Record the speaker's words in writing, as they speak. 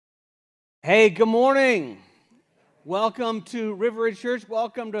Hey, good morning. Welcome to River Ridge Church.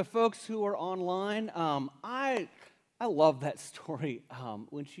 Welcome to folks who are online. I love that story.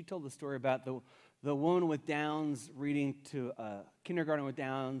 When she told the story about the woman with Downs reading to a kindergarten with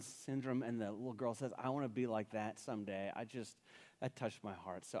Downs syndrome, and the little girl says, "I want to be like that someday." That touched my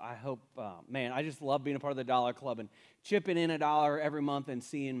heart. So I hope, I just love being a part of the Dollar Club and chipping in $1 every month and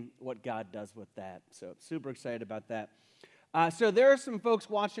seeing what God does with that. So super excited about that. So there are some folks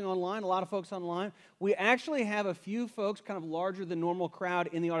watching online, a lot of folks online. We actually have a few folks, kind of larger than normal crowd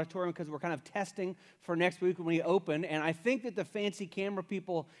in the auditorium because we're kind of testing for next week when we open. And I think that the fancy camera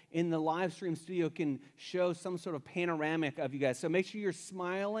people in the live stream studio can show some sort of panoramic of you guys. So make sure you're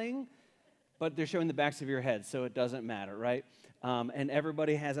smiling, but they're showing the backs of your heads, so it doesn't matter, right? And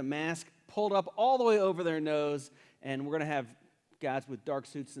everybody has a mask pulled up all the way over their nose, and we're going to have guys with dark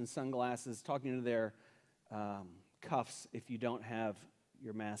suits and sunglasses talking to their cuffs if you don't have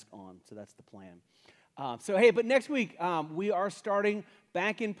your mask on. So that's the plan. But next week we are starting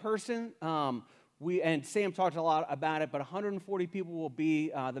back in person. And Sam talked a lot about it, but 140 people will be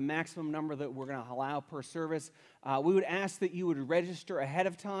the maximum number that we're going to allow per service. We would ask that you would register ahead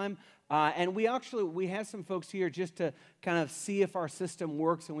of time. And we have some folks here just to kind of see if our system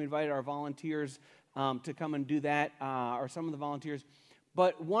works, and we invited our volunteers to come and do that, or some of the volunteers.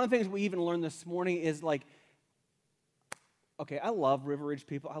 But one of the things we even learned this morning is okay, I love River Ridge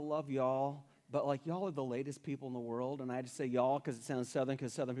people. I love y'all. But y'all are the latest people in the world. And I just say y'all because it sounds Southern,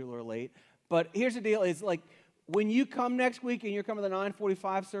 because Southern people are late. But here's the deal. Is when you come next week and you're coming to the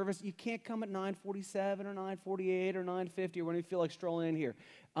 9:45 service, you can't come at 9:47 or 9:48 or 9:50 or when you feel like strolling in here.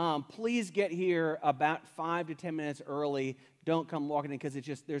 Please get here about 5 to 10 minutes early. Don't come walking in because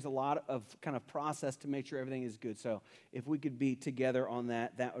there's a lot of kind of process to make sure everything is good. So if we could be together on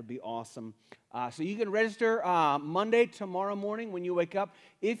that, that would be awesome. So you can register Monday, tomorrow morning when you wake up.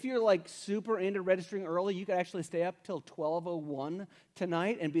 If you're super into registering early, you could actually stay up till 12:01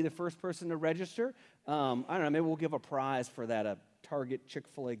 tonight and be the first person to register. I don't know, maybe we'll give a prize for that, a Target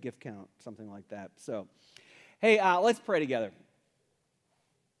Chick-fil-A gift count, something like that. So, hey, let's pray together.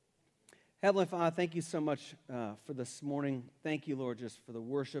 Heavenly Father, thank you so much for this morning. Thank you, Lord, just for the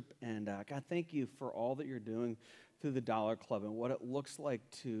worship. And God, thank you for all that you're doing through the Dollar Club and what it looks like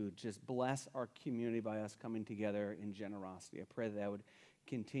to just bless our community by us coming together in generosity. I pray that would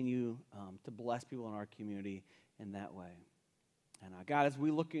continue to bless people in our community in that way. And God, as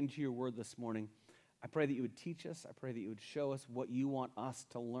we look into your word this morning, I pray that you would teach us. I pray that you would show us what you want us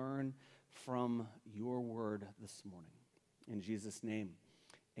to learn from your word this morning. In Jesus' name,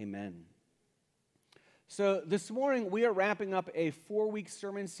 amen. So this morning, we are wrapping up a 4-week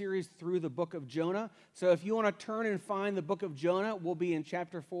sermon series through the book of Jonah. So if you want to turn and find the book of Jonah, we'll be in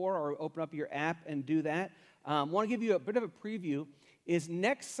chapter 4, or open up your app and do that. I want to give you a bit of a preview. Is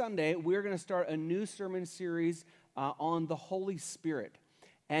next Sunday, we're going to start a new sermon series on the Holy Spirit.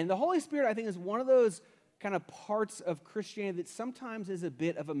 And the Holy Spirit, I think, is one of those kind of parts of Christianity that sometimes is a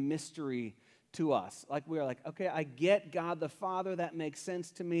bit of a mystery to us. We're okay, I get God the Father, that makes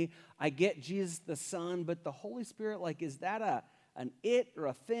sense to me. I get Jesus the Son, but the Holy Spirit, is that an it or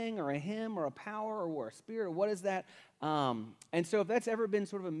a thing or a him or a power or a spirit, or what is that? And so if that's ever been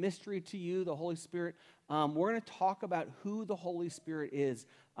sort of a mystery to you, the Holy Spirit, we're going to talk about who the Holy Spirit is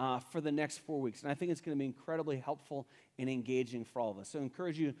for the next 4 weeks. And I think it's going to be incredibly helpful and engaging for all of us. So I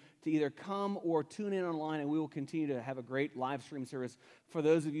encourage you to either come or tune in online, and we will continue to have a great live stream service. For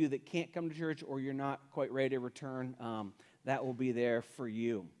those of you that can't come to church or you're not quite ready to return, that will be there for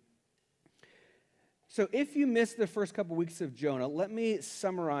you. So if you missed the first couple weeks of Jonah, let me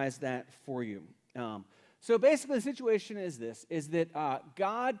summarize that for you. So basically the situation is this, is that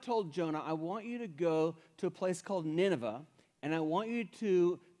God told Jonah, I want you to go to a place called Nineveh, and I want you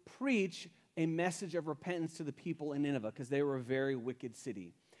to preach a message of repentance to the people in Nineveh, because they were a very wicked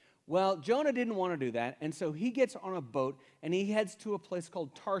city. Well, Jonah didn't want to do that, and so he gets on a boat, and he heads to a place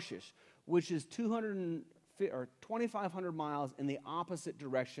called Tarshish, which is 2,500 miles in the opposite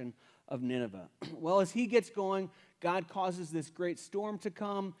direction of Nineveh. Well, as he gets going, God causes this great storm to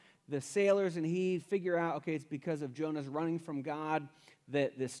come. The sailors and he figure out, okay, it's because of Jonah's running from God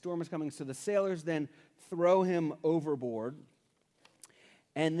that this storm is coming. So the sailors then throw him overboard.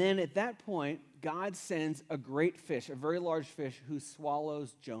 And then at that point, God sends a great fish, a very large fish, who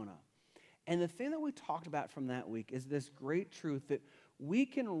swallows Jonah. And the thing that we talked about from that week is this great truth that we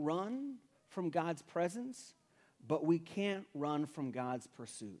can run from God's presence, but we can't run from God's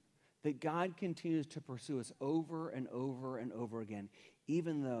pursuit. That God continues to pursue us over and over and over again,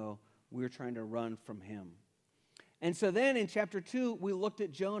 even though we're trying to run from him. And so then in chapter 2, we looked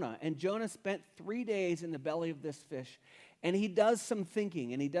at Jonah, and Jonah spent 3 days in the belly of this fish. And he does some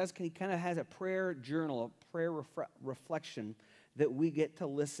thinking, and he kind of has a prayer journal, a prayer reflection that we get to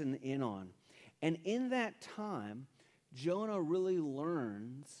listen in on. And in that time, Jonah really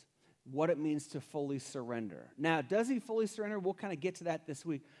learns what it means to fully surrender. Now, does he fully surrender? We'll kind of get to that this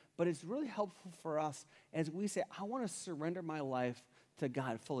week. But it's really helpful for us as we say, I want to surrender my life to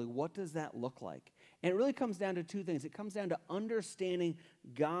God fully. What does that look like? And it really comes down to two things. It comes down to understanding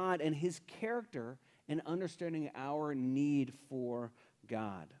God and his character and understanding our need for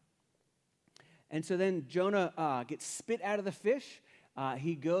God. And so then Jonah gets spit out of the fish.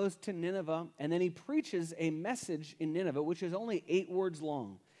 He goes to Nineveh, and then he preaches a message in Nineveh, which is only 8 words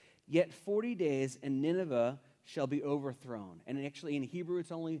long. Yet 40 days, and Nineveh shall be overthrown. And actually, in Hebrew,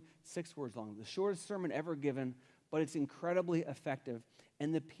 it's only 6 words long. The shortest sermon ever given, but it's incredibly effective.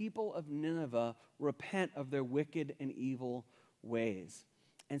 And the people of Nineveh repent of their wicked and evil ways.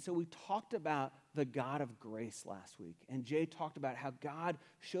 And so we talked about the God of grace last week. And Jay talked about how God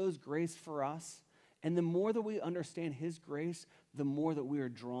shows grace for us. And the more that we understand his grace, the more that we are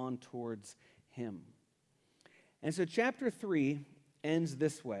drawn towards him. And so chapter 3 ends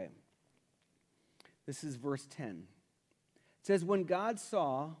this way. This is verse 10. It says, when God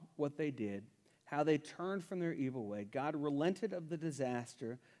saw what they did, how they turned from their evil way, God relented of the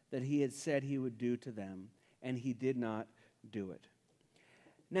disaster that he had said he would do to them, and he did not do it.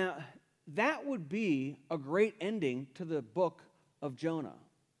 Now, that would be a great ending to the book of Jonah,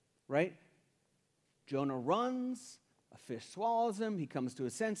 right? Jonah runs, a fish swallows him, he comes to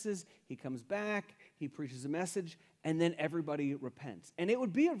his senses, he comes back, he preaches a message, and then everybody repents. And it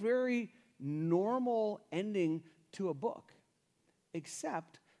would be a very normal ending to a book,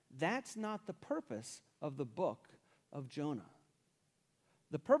 except that's not the purpose of the book of Jonah.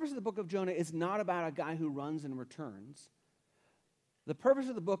 The purpose of the book of Jonah is not about a guy who runs and returns. The purpose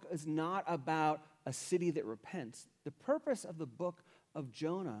of the book is not about a city that repents. The purpose of the book of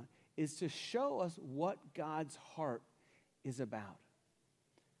Jonah is to show us what God's heart is about.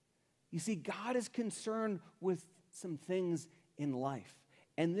 You see, God is concerned with some things in life.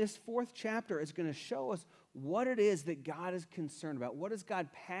 And this 4th chapter is going to show us what it is that God is concerned about. What is God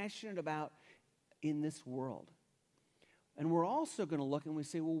passionate about in this world? And we're also going to look and we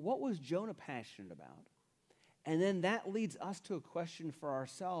say, well, what was Jonah passionate about? And then that leads us to a question for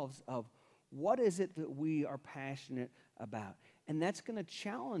ourselves of what is it that we are passionate about? And that's going to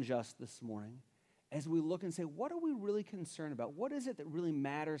challenge us this morning as we look and say, what are we really concerned about? What is it that really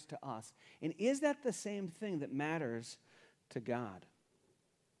matters to us? And is that the same thing that matters to God?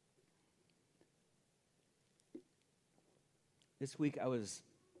 This week I was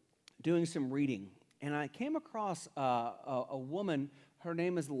doing some reading, and I came across a woman. Her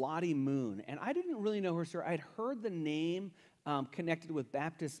name is Lottie Moon, and I didn't really know her story. I'd heard the name connected with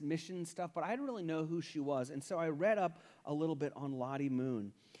Baptist mission stuff, but I didn't really know who she was. And so I read up a little bit on Lottie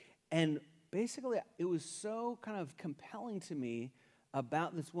Moon. And basically, it was so kind of compelling to me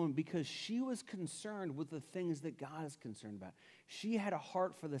about this woman because she was concerned with the things that God is concerned about. She had a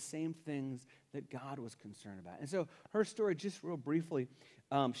heart for the same things that God was concerned about. And so her story, just real briefly,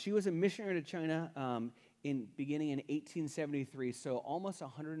 she was a missionary to China beginning in 1873, so almost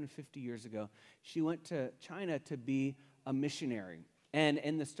 150 years ago. She went to China to be a missionary. And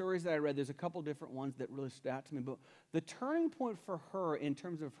in the stories that I read, there's a couple different ones that really stood out to me. But the turning point for her in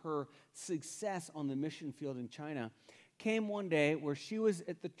terms of her success on the mission field in China came one day where she was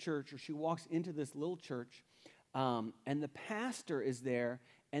at the church, or she walks into this little church, and the pastor is there,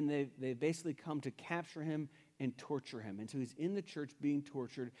 and they basically come to capture him and torture him. And so he's in the church being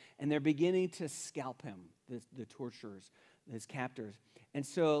tortured, and they're beginning to scalp him, the torturers, his captors. And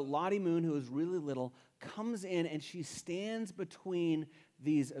so Lottie Moon, who is really little, comes in, and she stands between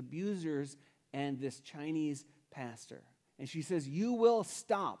these abusers and this Chinese pastor. And she says, "You will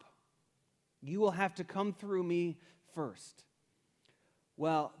stop. You will have to come through me first."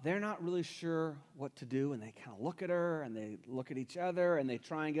 Well, they're not really sure what to do, and they kind of look at her, and they look at each other, and they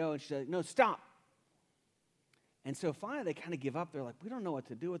try and go, and she's like, "No, stop." And so finally, they kind of give up. They're like, "We don't know what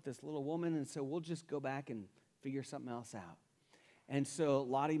to do with this little woman, and so we'll just go back and figure something else out." And so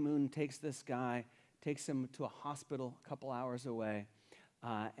Lottie Moon takes this guy, takes him to a hospital a couple hours away,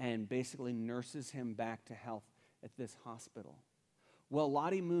 and basically nurses him back to health at this hospital. Well,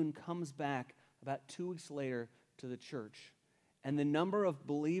 Lottie Moon comes back about 2 weeks later to the church, and the number of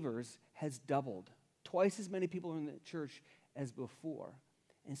believers has doubled. Twice as many people are in the church as before.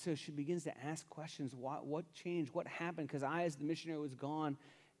 And so she begins to ask questions. What changed? What happened? Because I, as the missionary, was gone,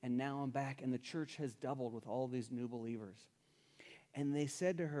 and now I'm back, and the church has doubled with all these new believers. And they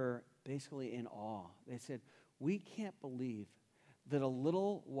said to her, basically in awe, they said, "We can't believe that a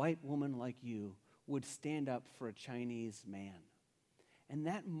little white woman like you would stand up for a Chinese man. And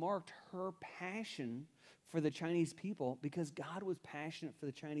that marked her passion for the Chinese people because God was passionate for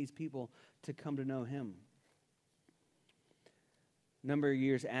the Chinese people to come to know him. A number of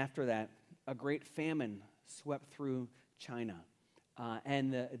years after that, a great famine swept through China.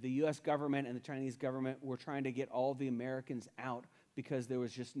 And the U.S. government and the Chinese government were trying to get all the Americans out because there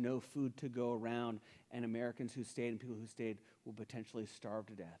was just no food to go around, and Americans who stayed and people who stayed will potentially starve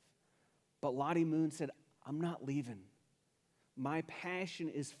to death. But Lottie Moon said, I'm not leaving. My passion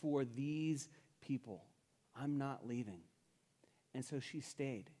is for these people. I'm not leaving. And so she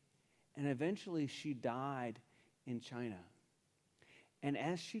stayed. And eventually she died in China. And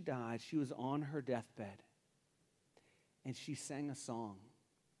as she died, she was on her deathbed. And she sang a song.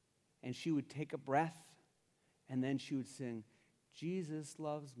 And she would take a breath, and then she would sing, Jesus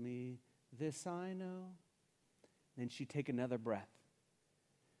loves me, this I know. Then she'd take another breath.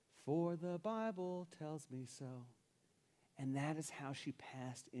 For the Bible tells me so. And that is how she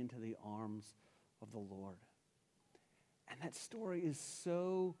passed into the arms of the Lord. And that story is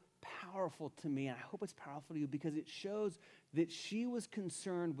so powerful to me, and I hope it's powerful to you because it shows that she was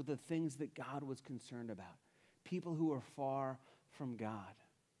concerned with the things that God was concerned about. People who are far from God.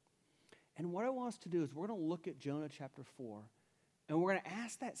 And what I want us to do is we're going to look at Jonah chapter 4, and we're going to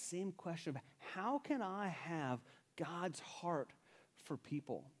ask that same question of how can I have God's heart for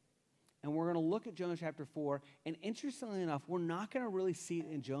people? And we're going to look at Jonah chapter 4, and interestingly enough, we're not going to really see it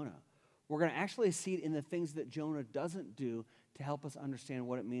in Jonah. We're going to actually see it in the things that Jonah doesn't do to help us understand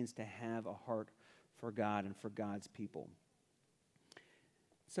what it means to have a heart for God and for God's people.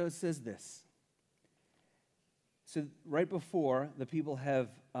 So it says this. So right before, the people have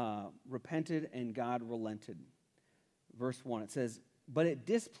repented and God relented. Verse 1, it says, but it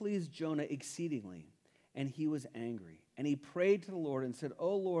displeased Jonah exceedingly, and he was angry. And he prayed to the Lord and said,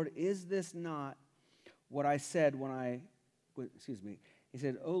 O Lord, is this not what I said when He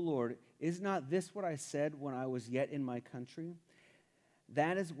said, O Lord, is not this what I said when I was yet in my country?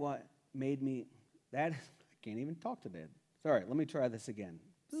 That is what made me, I can't even talk today. Sorry, let me try this again.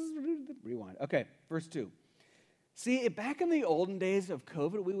 Rewind. Okay, verse 2. See, back in the olden days of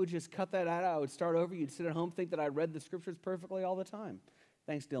COVID, we would just cut that out. I would start over. You'd sit at home, think that I read the scriptures perfectly all the time.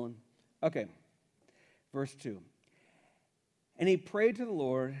 Thanks, Dylan. Okay, verse 2. And he prayed to the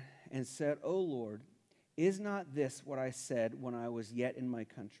Lord and said, O Lord, is not this what I said when I was yet in my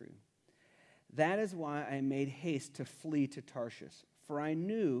country? That is why I made haste to flee to Tarshish, for I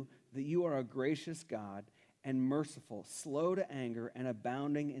knew that you are a gracious God and merciful, slow to anger, and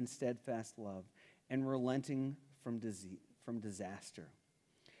abounding in steadfast love, and relenting from disaster.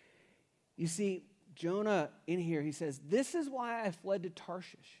 You see, Jonah in here, he says, this is why I fled to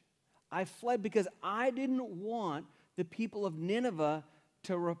Tarshish. I fled because I didn't want the people of Nineveh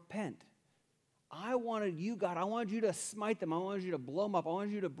to repent. I wanted you, God, I wanted you to smite them. I wanted you to blow them up. I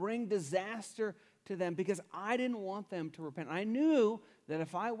wanted you to bring disaster to them because I didn't want them to repent. I knew that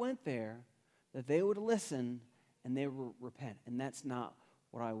if I went there, that they would listen and they would repent. And that's not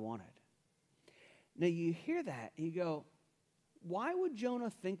what I wanted. Now you hear that and you go, why would Jonah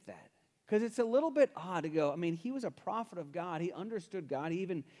think that? Because it's a little bit odd to go, I mean, he was a prophet of God. He understood God. He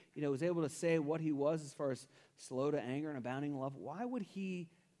even, was able to say what he was as far as slow to anger and abounding in love. Why would he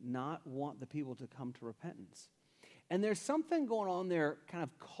not want the people to come to repentance? And there's something going on there kind of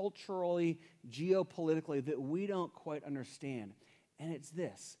culturally, geopolitically that we don't quite understand. And it's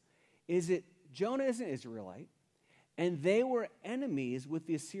this, is that Jonah is an Israelite, and they were enemies with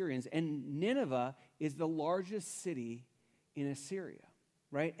the Assyrians, and Nineveh is the largest city in Assyria,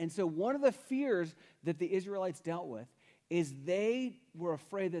 right? And so one of the fears that the Israelites dealt with is they were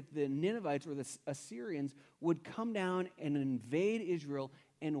afraid that the Ninevites or the Assyrians would come down and invade Israel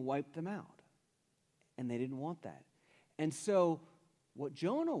and wipe them out. And they didn't want that. And so what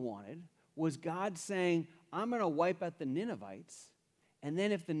Jonah wanted was God saying, I'm going to wipe out the Ninevites, and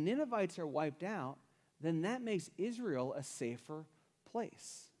then if the Ninevites are wiped out, then that makes Israel a safer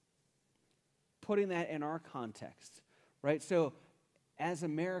place. Putting that in our context, right? So as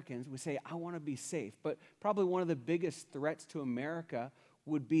Americans, we say, I want to be safe. But probably one of the biggest threats to America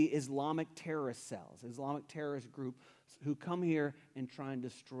would be Islamic terrorist cells, Islamic terrorist groups who come here and try and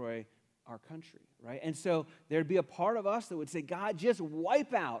destroy our country, right? And so there'd be a part of us that would say, God, just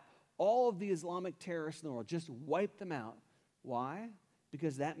wipe out all of the Islamic terrorists in the world. Just wipe them out. Why?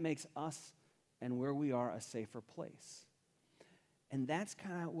 Because that makes us and where we are a safer place. And that's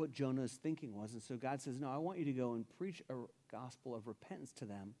kind of what Jonah's thinking was. And so God says, no, I want you to go and preach a gospel of repentance to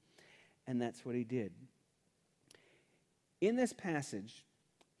them. And that's what he did. In this passage,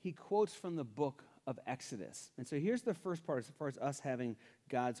 he quotes from the book of Exodus. And so here's the first part as far as us having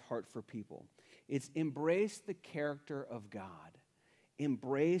God's heart for people. It's embrace the character of God.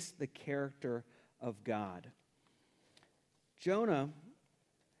 Embrace the character of God. Jonah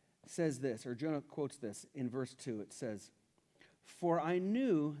says this, or Jonah quotes this in verse 2. It says, "For I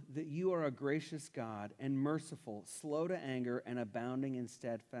knew that you are a gracious God and merciful, slow to anger and abounding in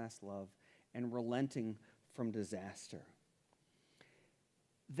steadfast love and relenting from disaster."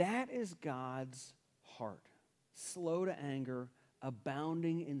 That is God's heart. Slow to anger,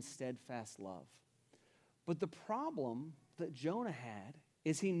 abounding in steadfast love. But the problem that Jonah had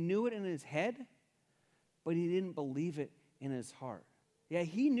is he knew it in his head, but he didn't believe it in his heart. Yeah,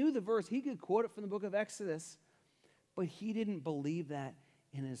 he knew the verse. He could quote it from the book of Exodus, but he didn't believe that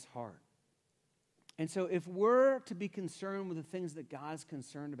in his heart. And so if we're to be concerned with the things that God's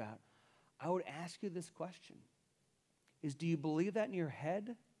concerned about, I would ask you this question. Do you believe that in your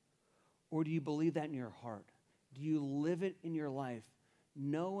head, or do you believe that in your heart? Do you live it in your life,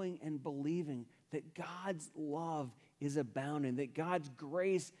 knowing and believing that God's love is abounding, that God's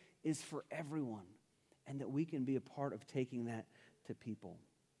grace is for everyone, and that we can be a part of taking that to people?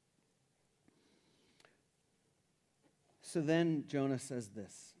 So then Jonah says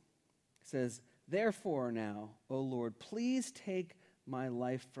this. He says, "Therefore now, O Lord, please take my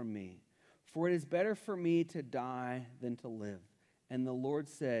life from me, for it is better for me to die than to live." And the Lord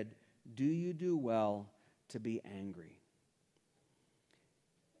said, "Do you do well to be angry?"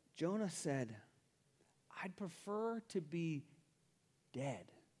 Jonah said, "I'd prefer to be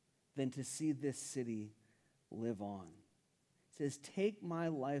dead than to see this city live on." He says, "Take my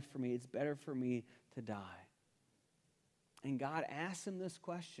life from me. It's better for me to die." And God asks him this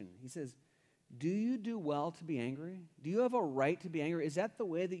question. He says, "Do you do well to be angry? Do you have a right to be angry? Is that the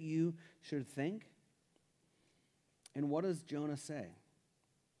way that you should think?" And what does Jonah say?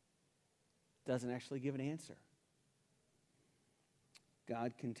 Doesn't actually give an answer.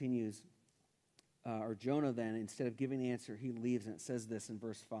 God continues, or Jonah then, instead of giving the answer, he leaves, and it says this in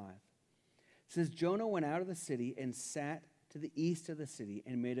verse 5. It says, "Jonah went out of the city and sat to the east of the city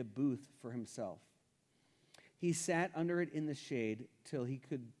and made a booth for himself. He sat under it in the shade till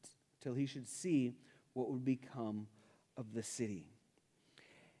he should see what would become of the city."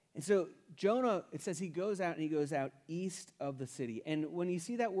 And so Jonah, it says he goes out east of the city. And when you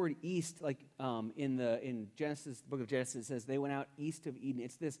see that word east, like in Genesis, the book of Genesis, it says they went out east of Eden.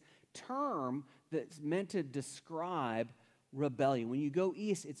 It's this term that's meant to describe rebellion. When you go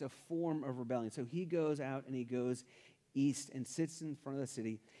east, it's a form of rebellion. So he goes out and he goes east and sits in front of the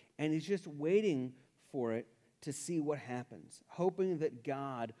city, and he's just waiting for it to see what happens, hoping that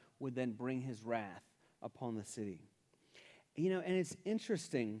God would then bring his wrath upon the city. And it's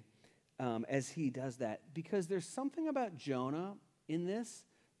interesting as he does that, because there's something about Jonah in this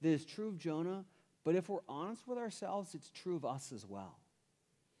that is true of Jonah, but if we're honest with ourselves, it's true of us as well.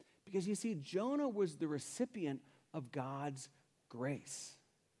 Because you see, Jonah was the recipient of God's grace.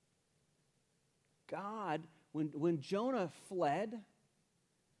 God, when Jonah fled,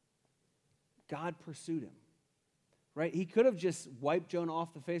 God pursued him. Right? He could have just wiped Jonah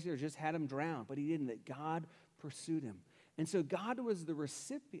off the face of the earth, or just had him drown, but he didn't. That God pursued him. And so Jonah was the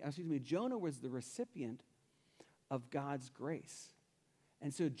recipient of God's grace.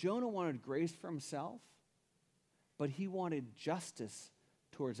 And so Jonah wanted grace for himself, but he wanted justice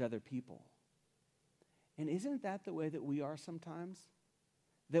towards other people. And isn't that the way that we are sometimes?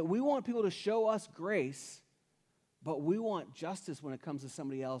 That we want people to show us grace, but we want justice when it comes to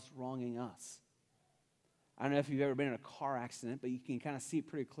somebody else wronging us. I don't know if you've ever been in a car accident, but you can kind of see it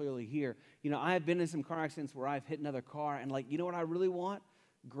pretty clearly here. I have been in some car accidents where I've hit another car, and what I really want?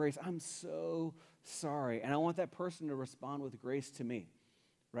 Grace. I'm so sorry. And I want that person to respond with grace to me,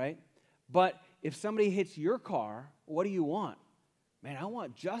 right? But if somebody hits your car, what do you want? Man, I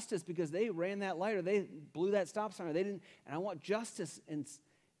want justice because they ran that light, or they blew that stop sign, or they didn't, and I want justice. And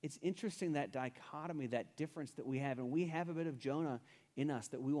it's interesting, that dichotomy, that difference that we have. And we have a bit of Jonah in us,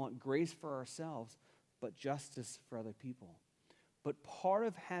 that we want grace for ourselves, but justice for other people. But part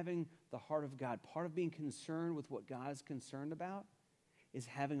of having the heart of God, part of being concerned with what God is concerned about, is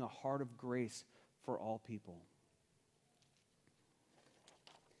having a heart of grace for all people.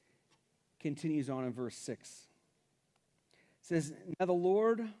 Continues on in verse 6. It says, "Now the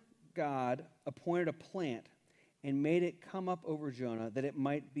Lord God appointed a plant and made it come up over Jonah, that it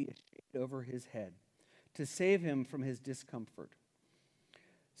might be a shade over his head, to save him from his discomfort.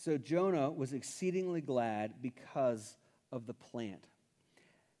 So Jonah was exceedingly glad because of the plant."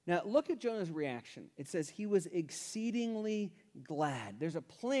 Now look at Jonah's reaction. It says he was exceedingly glad. There's a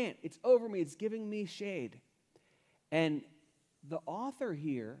plant. It's over me. It's giving me shade. And the author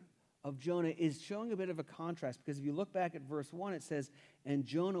here of Jonah is showing a bit of a contrast, because if you look back at verse 1, it says, and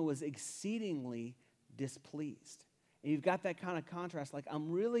Jonah was exceedingly displeased. And you've got that kind of contrast, like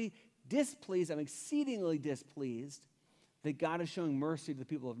I'm really displeased, I'm exceedingly displeased that God is showing mercy to the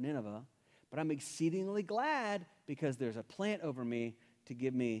people of Nineveh, but I'm exceedingly glad because there's a plant over me to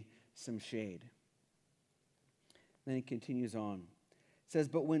give me some shade. Then he continues on. It says,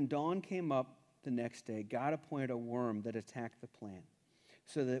 but when dawn came up the next day, God appointed a worm that attacked the plant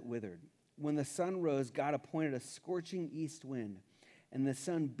so that it withered. When the sun rose, God appointed a scorching east wind, and the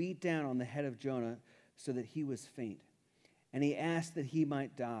sun beat down on the head of Jonah so that he was faint. And he asked that he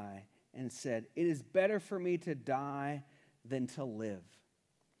might die and said, it is better for me to die than to live.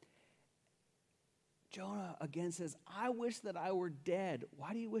 Jonah again says, I wish that I were dead.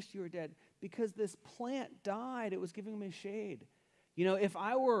 Why do you wish you were dead? Because this plant died. It was giving me shade. You know, if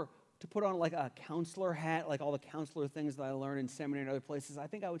I were to put on like a counselor hat, like all the counselor things that I learned in seminary and other places, I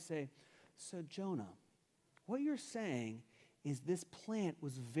think I would say, so Jonah, what you're saying is this plant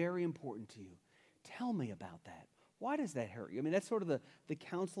was very important to you. Tell me about that. Why does that hurt you? I mean, that's sort of the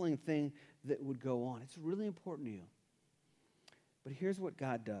counseling thing that would go on. It's really important to you. But here's what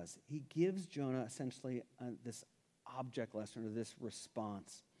God does. He gives Jonah essentially this object lesson, or this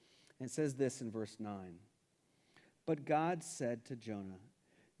response. And it says this in verse 9. But God said to Jonah,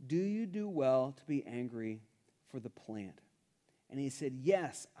 do you do well to be angry for the plant? And he said,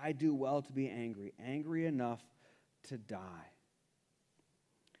 yes, I do well to be angry, angry enough to die.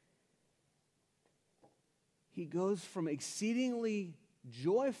 He goes from exceedingly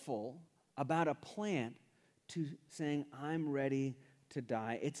joyful about a plant to saying, I'm ready to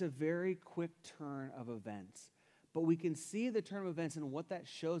die. It's a very quick turn of events. But we can see the turn of events and what that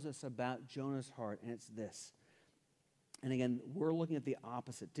shows us about Jonah's heart, and it's this. And again, we're looking at the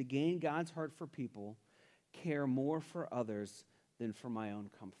opposite. To gain God's heart for people, care more for others than for my own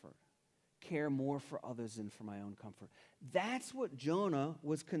comfort. Care more for others than for my own comfort. That's what Jonah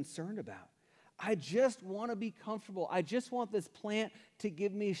was concerned about. I just want to be comfortable. I just want this plant to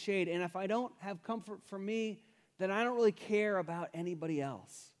give me shade. And if I don't have comfort for me, then I don't really care about anybody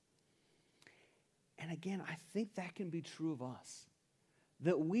else. And again, I think that can be true of us.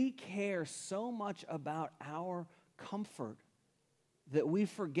 That we care so much about our comfort that we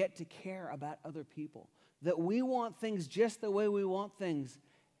forget to care about other people. That we want things just the way we want things.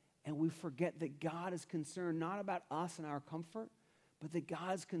 And we forget that God is concerned not about us and our comfort, but that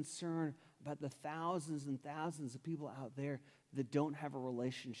God's concerned about the thousands and thousands of people out there that don't have a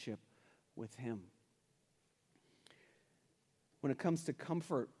relationship with Him. When it comes to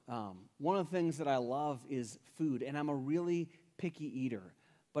comfort, one of the things that I love is food, and I'm a really picky eater.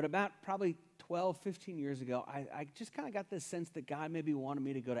 But about probably 12, 15 years ago, I just kind of got this sense that God maybe wanted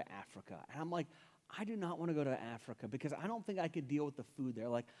me to go to Africa. And I'm like, I do not want to go to Africa because I don't think I could deal with the food there.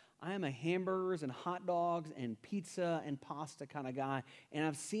 Like, I am a hamburgers and hot dogs and pizza and pasta kind of guy. And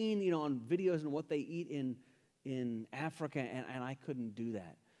I've seen, on videos and what they eat in Africa, and I couldn't do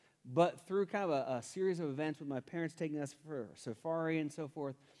that. But through kind of a series of events with my parents taking us for safari and so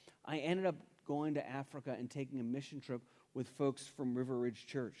forth, I ended up going to Africa and taking a mission trip with folks from River Ridge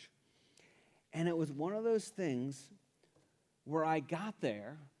Church. And it was one of those things where I got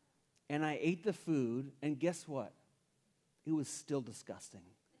there and I ate the food, and guess what? It was still disgusting,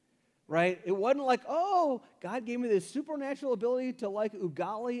 right? It wasn't like, oh, God gave me this supernatural ability to like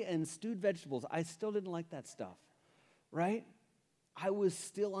ugali and stewed vegetables. I still didn't like that stuff, right? I was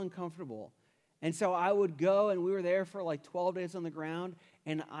still uncomfortable. And so I would go, and we were there for like 12 days on the ground,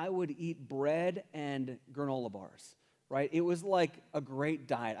 and I would eat bread and granola bars, right? It was like a great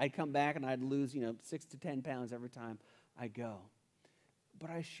diet. I'd come back, and I'd lose, 6 to 10 pounds every time I go. But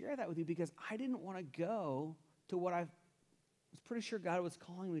I share that with you because I didn't want to go to what I was pretty sure God was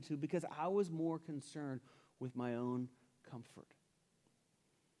calling me to, because I was more concerned with my own comfort.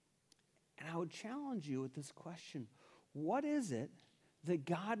 And I would challenge you with this question. What is it that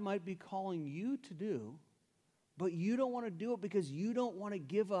God might be calling you to do, but you don't want to do it because you don't want to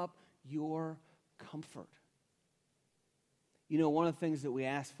give up your comfort? One of the things that we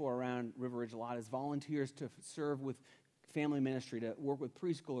ask for around River Ridge a lot is volunteers to serve with family ministry, to work with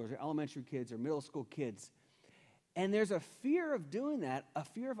preschoolers or elementary kids or middle school kids. And there's a fear of doing that, a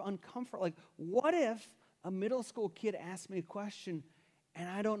fear of uncomfort. Like, what if a middle school kid asks me a question and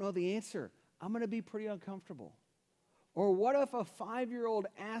I don't know the answer? I'm going to be pretty uncomfortable. Or what if a 5-year-old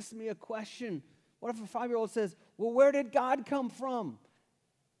asks me a question? What if a 5-year-old says, well, where did God come from?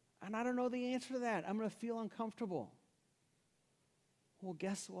 And I don't know the answer to that. I'm going to feel uncomfortable. Well,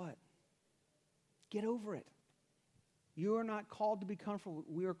 guess what? Get over it. You are not called to be comfortable.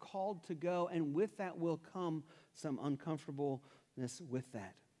 We are called to go, and with that will come some uncomfortableness with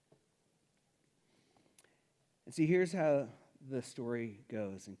that. See, here's how the story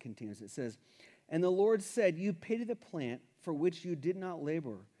goes and continues. It says, "And the Lord said, you pity the plant for which you did not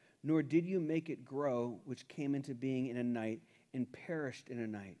labor, nor did you make it grow, which came into being in a night and perished in a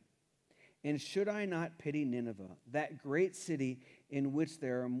night. And should I not pity Nineveh, that great city in which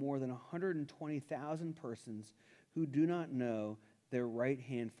there are more than 120,000 persons who do not know their right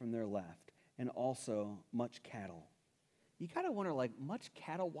hand from their left, and also much cattle?" You got to wonder, like, much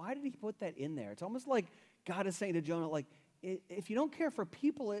cattle? Why did he put that in there? It's almost like God is saying to Jonah, like, if you don't care for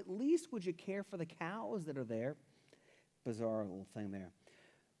people, at least would you care for the cows that are there? Bizarre little thing there.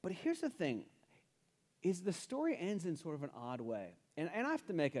 But here's the thing, is the story ends in sort of an odd way. And I have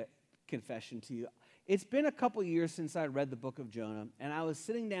to make a confession to you. It's been a couple years since I read the book of Jonah, and I was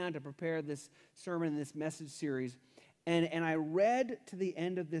sitting down to prepare this sermon, this message series, and I read to the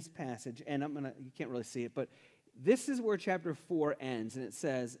end of this passage, and you can't really see it, but this is where chapter 4 ends, and it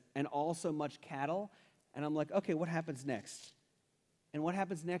says, "And also much cattle." And I'm like, okay, what happens next? And what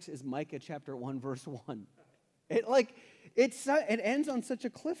happens next is Micah chapter 1, verse 1. It ends on such a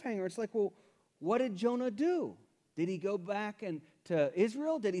cliffhanger. It's like, well, what did Jonah do? Did he go back to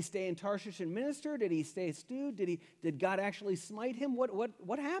Israel? Did he stay in Tarshish and minister? Did he stay stewed? Did God actually smite him?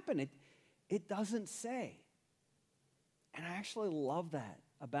 What happened? It doesn't say. And I actually love that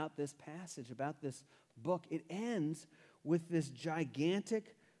about this passage, about this book. It ends with this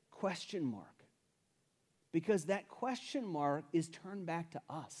gigantic question mark. Because that question mark is turned back to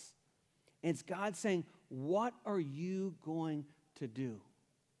us. And it's God saying, what are you going to do?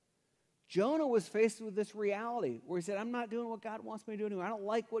 Jonah was faced with this reality where he said, I'm not doing what God wants me to do anymore. I don't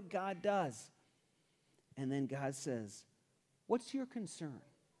like what God does. And then God says, what's your concern?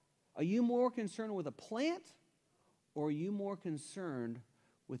 Are you more concerned with a plant, or are you more concerned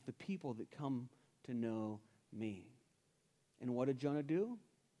with the people that come to know me? And what did Jonah do?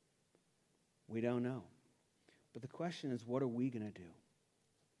 We don't know. But the question is, what are we going to do?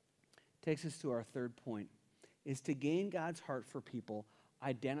 Takes us to our third point, is to gain God's heart for people,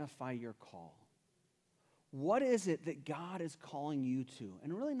 identify your call. What is it that God is calling you to?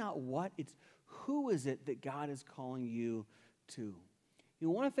 And really not what, it's who is it that God is calling you to? You know,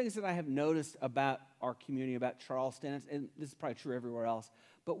 one of the things that I have noticed about our community, about Charleston, and this is probably true everywhere else,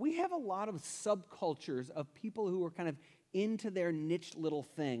 but we have a lot of subcultures of people who are kind of into their niche little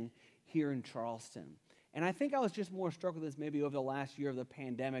thing here in Charleston. And I think I was just more struck with this maybe over the last year of the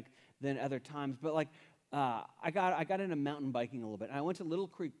pandemic than other times. But like, I got into mountain biking a little bit. And I went to Little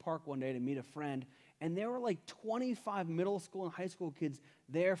Creek Park one day to meet a friend, and there were like 25 middle school and high school kids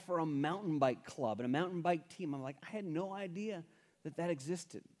there for a mountain bike club and a mountain bike team. I'm like, I had no idea that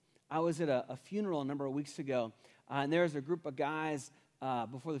existed. I was at a funeral a number of weeks ago, and there was a group of guys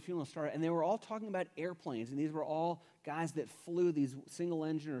before the funeral started, and they were all talking about airplanes. And these were all guys that flew these single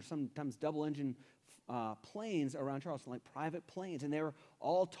engine or sometimes double engine planes around Charleston, like private planes. And they were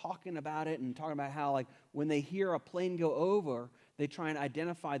all talking about it and talking about how, like, when they hear a plane go over, they try and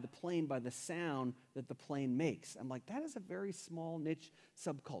identify the plane by the sound that the plane makes. I'm like, that is a very small niche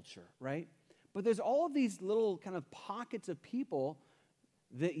subculture, right? But there's all of these little kind of pockets of people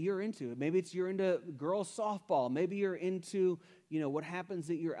that you're into. Maybe you're into girls softball. Maybe you're into, what happens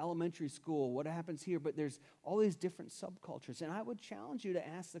at your elementary school, what happens here. But there's all these different subcultures. And I would challenge you to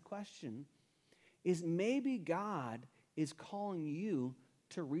ask the question, is maybe God is calling you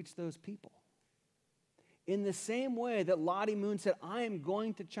to reach those people. In the same way that Lottie Moon said, I am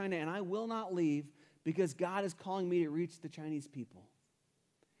going to China and I will not leave because God is calling me to reach the Chinese people.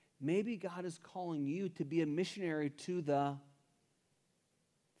 Maybe God is calling you to be a missionary to the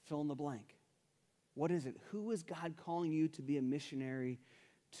fill in the blank. What is it? Who is God calling you to be a missionary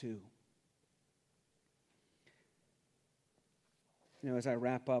to? As I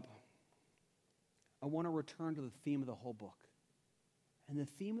wrap up, I want to return to the theme of the whole book. And the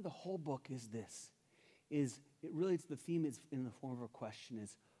theme of the whole book is this. The theme is in the form of a question,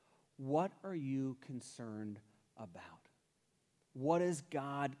 is what are you concerned about? What is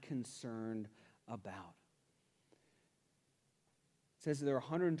God concerned about? It says there are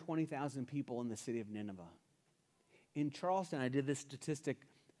 120,000 people in the city of Nineveh. In Charleston, I did this statistic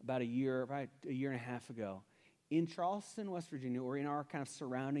about a year and a half ago. In Charleston, West Virginia, or in our kind of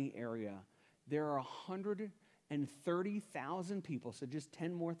surrounding area, there are 130,000 people, so just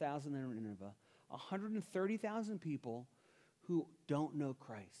 10 more thousand than in Nineveh, 130,000 people who don't know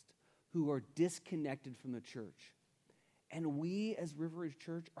Christ, who are disconnected from the church. And we as River Ridge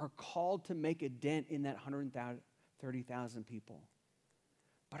Church are called to make a dent in that 130,000 people.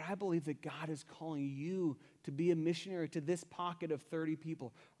 But I believe that God is calling you to be a missionary to this pocket of 30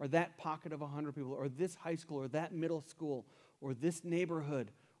 people, or that pocket of 100 people, or this high school, or that middle school, or this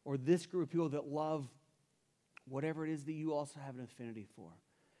neighborhood, or this group of people that love whatever it is that you also have an affinity for.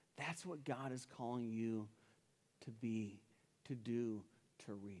 That's what God is calling you to be, to do,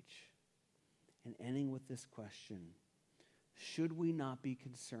 to reach. And ending with this question, should we not be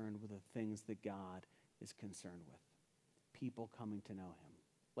concerned with the things that God is concerned with? People coming to know him.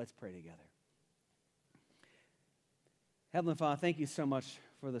 Let's pray together. Heavenly Father, thank you so much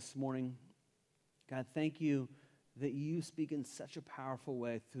for this morning. God, thank you that you speak in such a powerful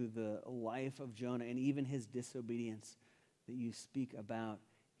way through the life of Jonah and even his disobedience, that you speak about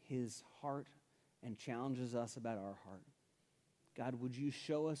his heart and challenges us about our heart. God, would you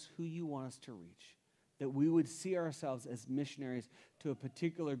show us who you want us to reach, that we would see ourselves as missionaries to a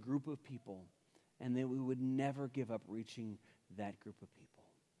particular group of people, and that we would never give up reaching that group of people.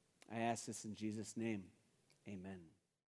 I ask this in Jesus' name. Amen.